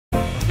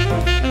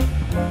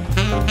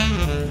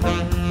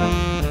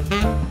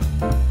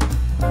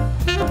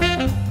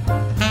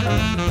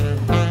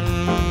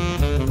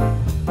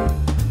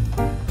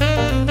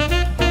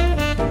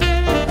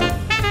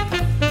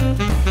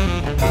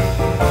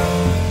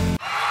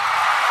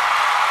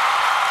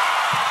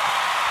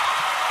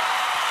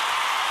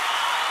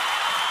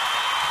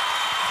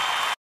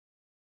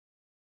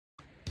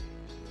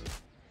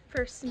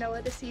first snow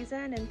of the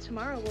season, and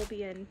tomorrow we'll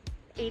be in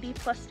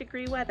 80+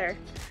 degree weather.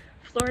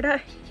 Florida,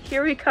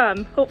 here we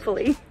come,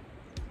 hopefully.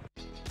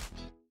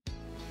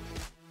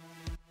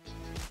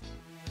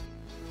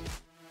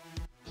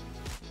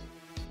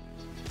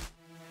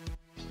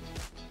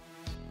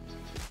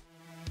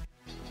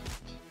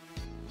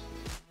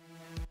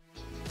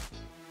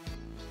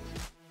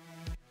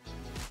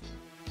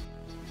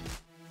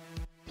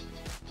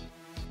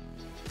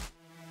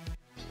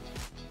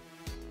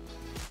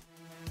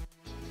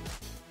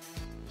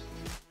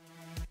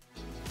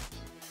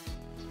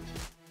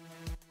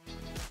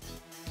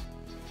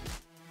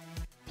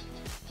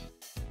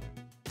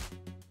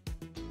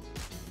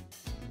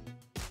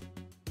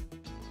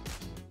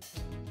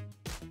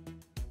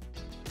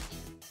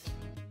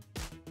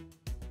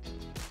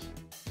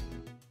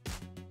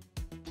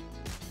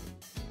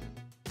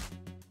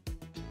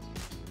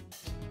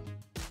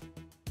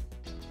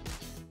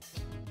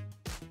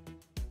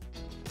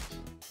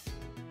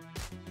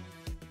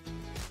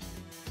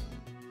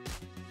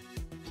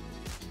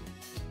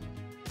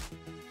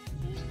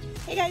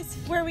 Hey guys,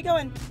 where are we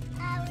going?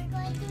 We're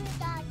going to the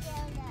doggy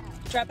hotel.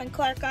 Dropping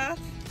Clark off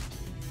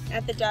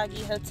at the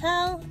doggy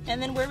hotel.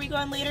 And then where are we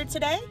going later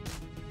today?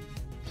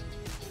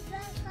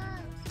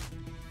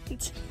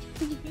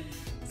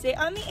 Say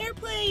on the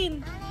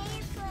airplane. On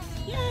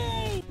the airplane.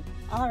 Yay!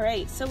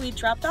 Alright, so we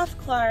dropped off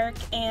Clark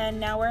and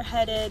now we're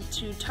headed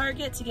to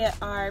Target to get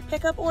our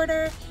pickup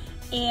order.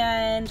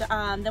 And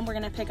then we're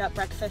gonna pick up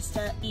breakfast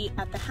to eat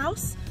at the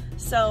house.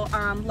 So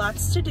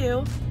lots to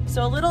do.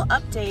 So a little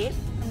update.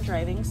 I'm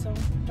driving, so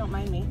don't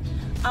mind me.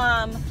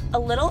 A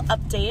little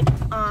update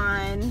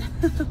on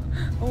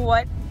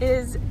what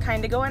is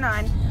kind of going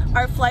on.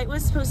 Our flight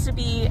was supposed to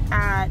be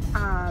at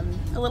a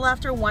little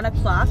after 1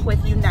 o'clock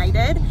with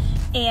United,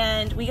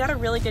 and we got a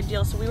really good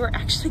deal. So we were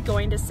actually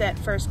going to sit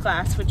first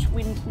class, which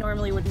we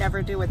normally would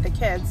never do with the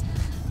kids.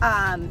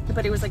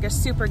 But it was like a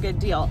super good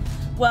deal.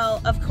 Well,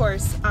 of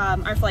course,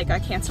 our flight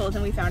got canceled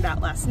and we found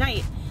out last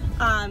night.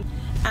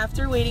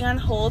 After waiting on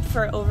hold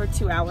for over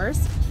 2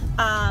 hours,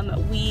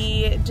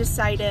 we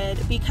decided,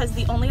 because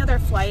the only other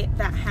flight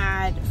that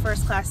had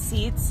first class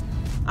seats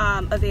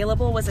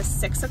available was a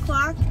 6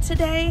 o'clock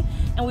today,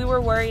 and we were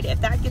worried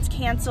if that gets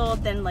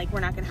canceled, then like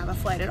we're not gonna have a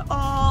flight at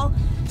all.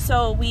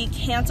 So we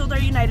canceled our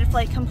United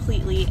flight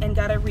completely and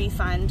got a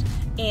refund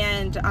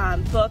and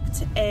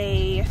booked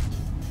a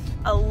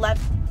I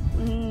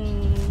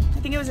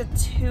think it was a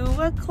 2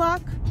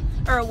 o'clock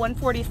or a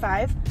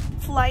 1:45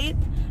 flight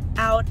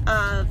out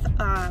of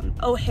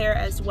O'Hare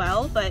as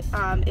well, but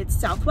it's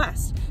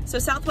Southwest. So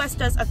Southwest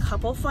does a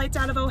couple flights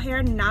out of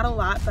O'Hare, not a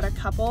lot, but a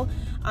couple.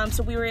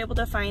 So we were able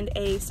to find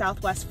a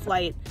Southwest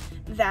flight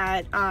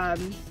that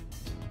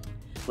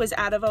was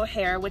out of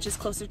O'Hare, which is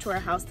closer to our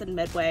house than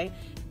Midway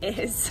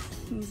is.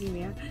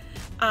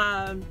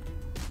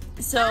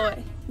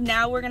 So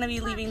now we're gonna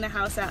be leaving the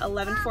house at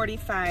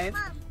 11:45.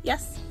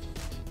 Yes?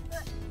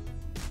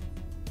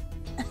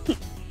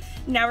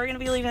 Now we're gonna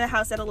be leaving the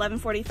house at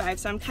 11:45,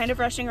 so I'm kind of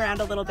rushing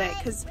around a little bit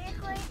because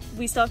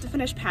we still have to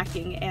finish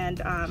packing,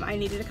 and I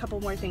needed a couple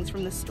more things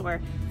from the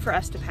store for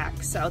us to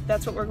pack. So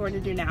that's what we're going to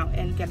do now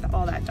and get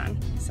all that done.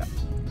 So,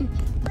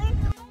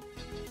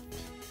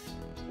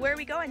 where are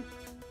we going?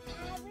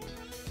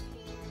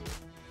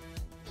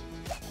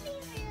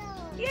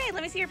 Yay,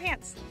 let me see your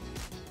pants.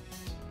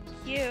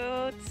 Cute.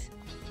 All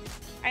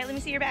right, let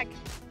me see your bag.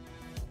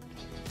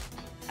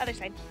 Other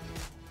side.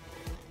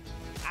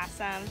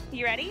 Awesome.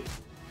 You ready?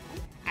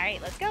 All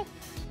right, let's go.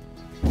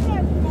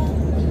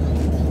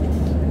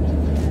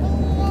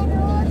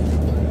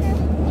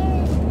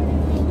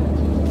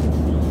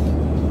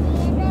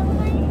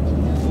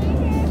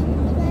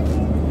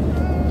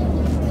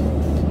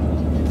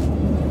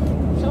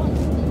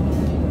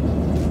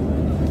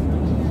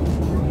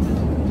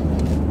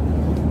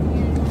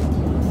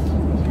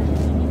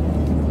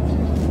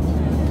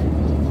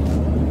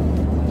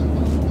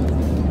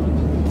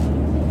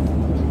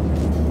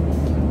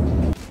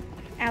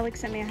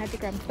 Alex sent me I had to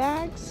grab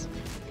bags.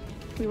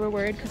 We were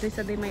worried because they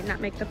said they might not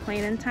make the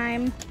plane in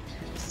time.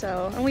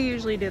 So, and we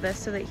usually do this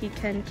so that he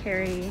can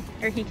carry,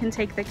 or he can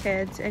take the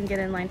kids and get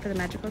in line for the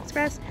Magical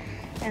Express.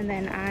 And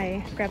then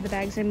I grab the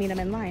bags and meet him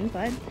in line,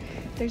 but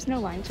there's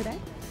no line today.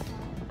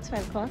 It's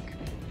 5 o'clock.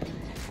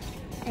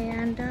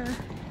 And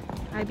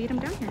I beat him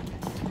down here.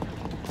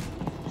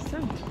 So,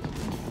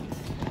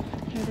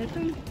 here they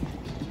come.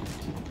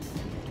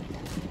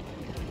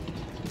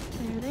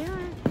 There they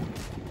are.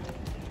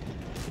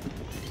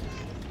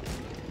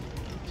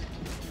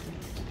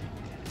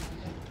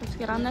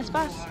 Get on this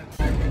bus.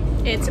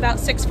 It's about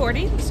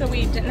 6:40, so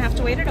we didn't have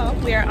to wait at all.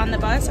 We are on the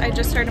bus. I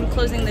just heard him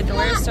closing the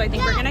doors, so I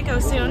think we're gonna go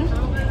soon.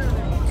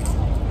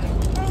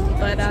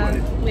 But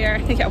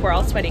yeah, we're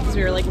all sweaty because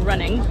we were like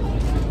running.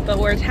 But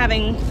we're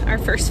having our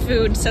first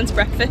food since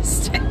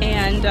breakfast,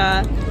 and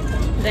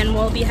then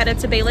we'll be headed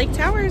to Bay Lake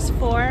Towers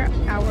for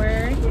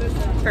our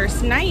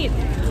first night.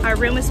 Our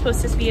room is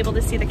supposed to be able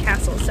to see the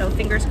castle, so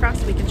fingers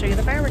crossed we can show you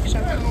the fireworks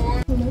show.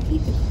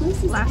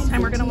 Last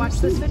time we're gonna watch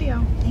this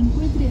video.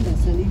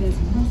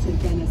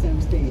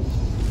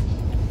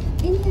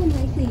 In the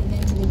unlikely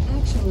event of an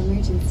actual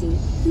emergency,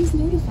 please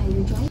notify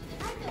your driver.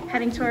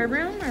 Heading to our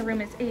room. Our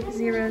room is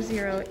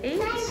 8008.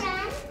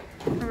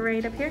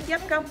 Right up here.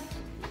 Yep, go.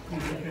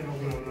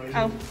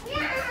 Oh.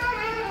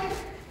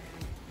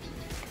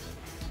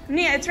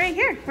 Nia, it's right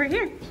here. We're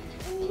here.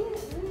 All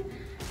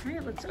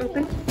right, let's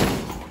open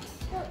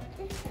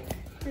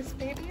this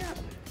baby up.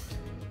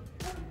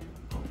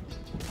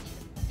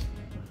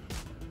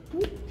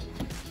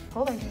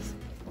 Hold on, guys.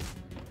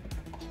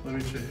 Let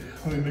me check.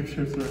 Let me make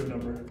sure it's the right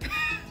number.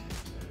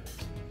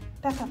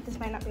 Back up. This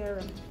might not be our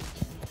room.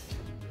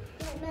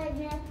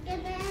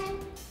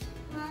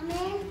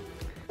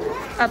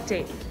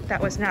 Update.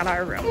 That was not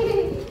our room.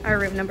 Our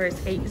room number is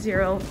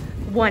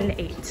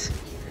 8018.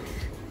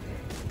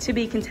 To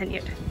be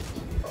continued.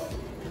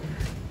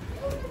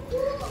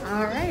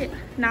 All right.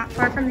 Not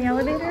far from the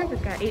elevator,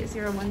 we've got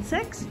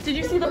 8016. Did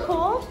you see the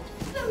pool?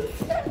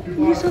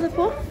 You saw the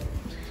pool?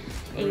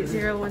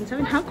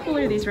 8017. How cool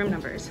are these room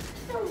numbers?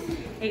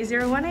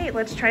 8018.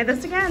 Let's try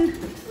this again.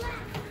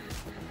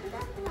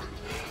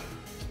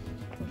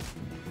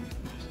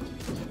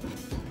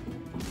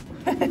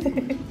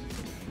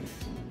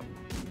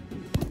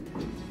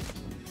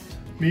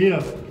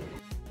 Mia.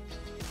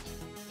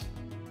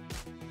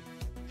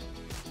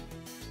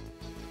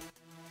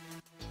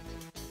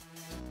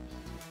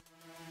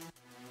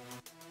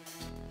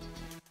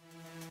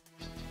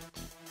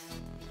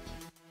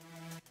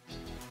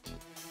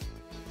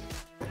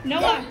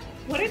 Noah,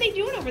 what are they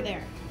doing over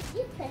there?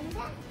 You playing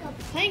basketball?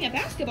 Playing a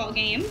basketball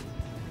game.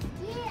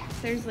 Yeah.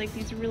 There's like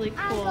these really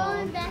cool I'm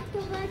going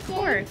basketball game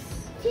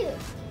courts. too.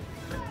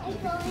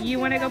 You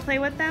want to go play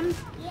with them?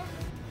 Yeah.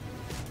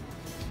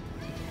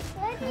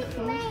 Where are they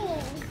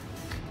playing?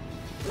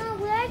 Mom,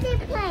 where are they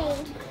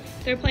playing?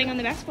 They're playing on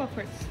the basketball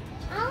courts.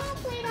 I want to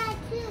play that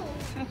too.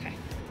 Okay.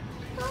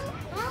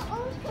 How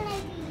old can I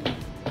be?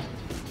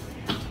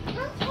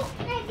 How old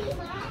can I be,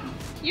 Mom?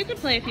 You could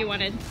play if you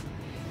wanted.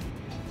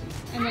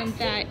 And then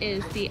that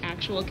is the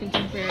actual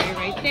Contemporary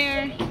right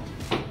there.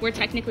 We're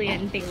technically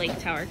in Bay Lake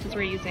Tower because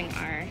we're using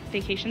our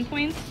vacation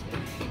points.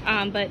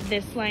 But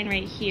this line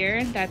right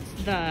here, that's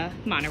the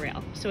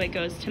monorail. So it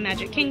goes to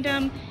Magic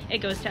Kingdom, it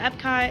goes to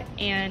Epcot,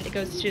 and it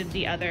goes to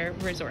the other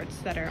resorts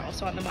that are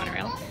also on the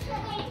monorail.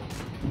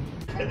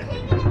 Stay on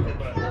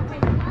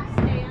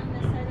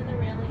this side of the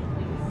railing,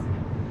 please.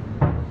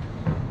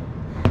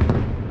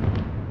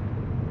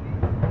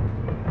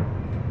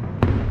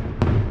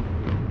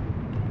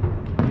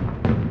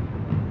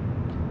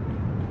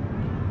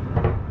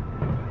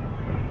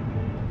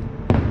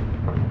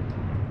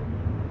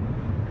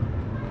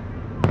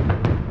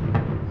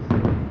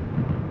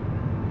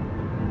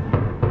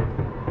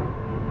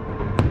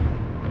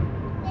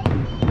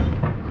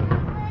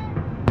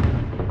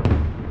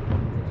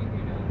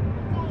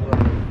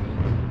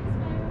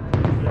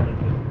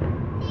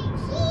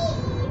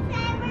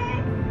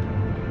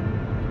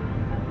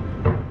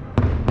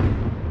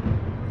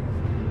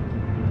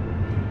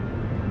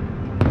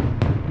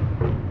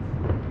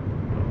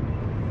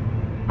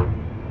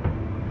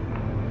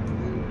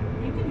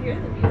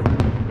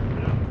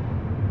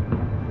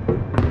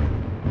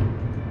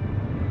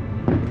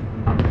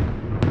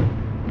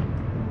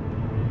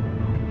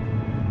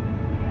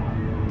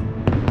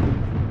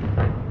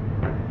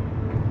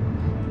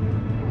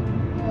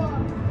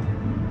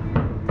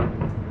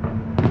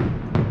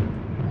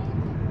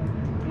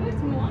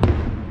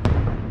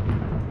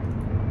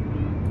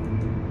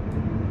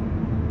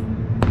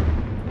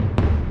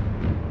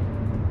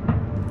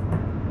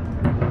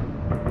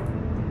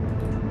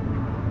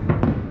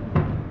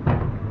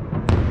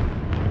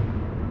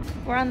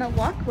 We're on the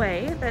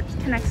walkway that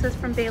connects us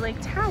from Bay Lake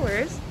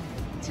Towers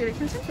to the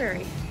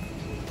Contemporary.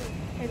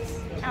 It's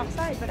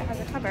outside, but it has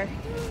a cover.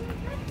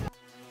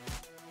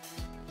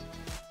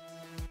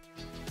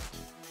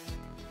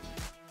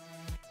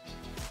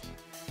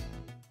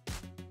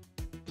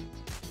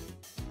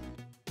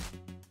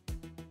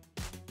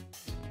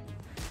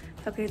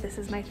 Okay, this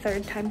is my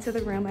third time to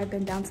the room. I've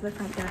been down to the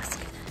front desk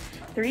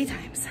 2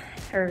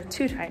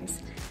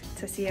 times,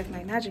 to see if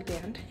my Magic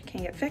Band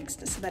can get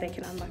fixed so that I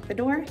can unlock the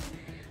door.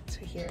 So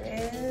here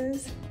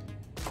is,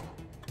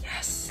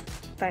 yes,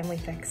 finally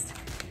fixed.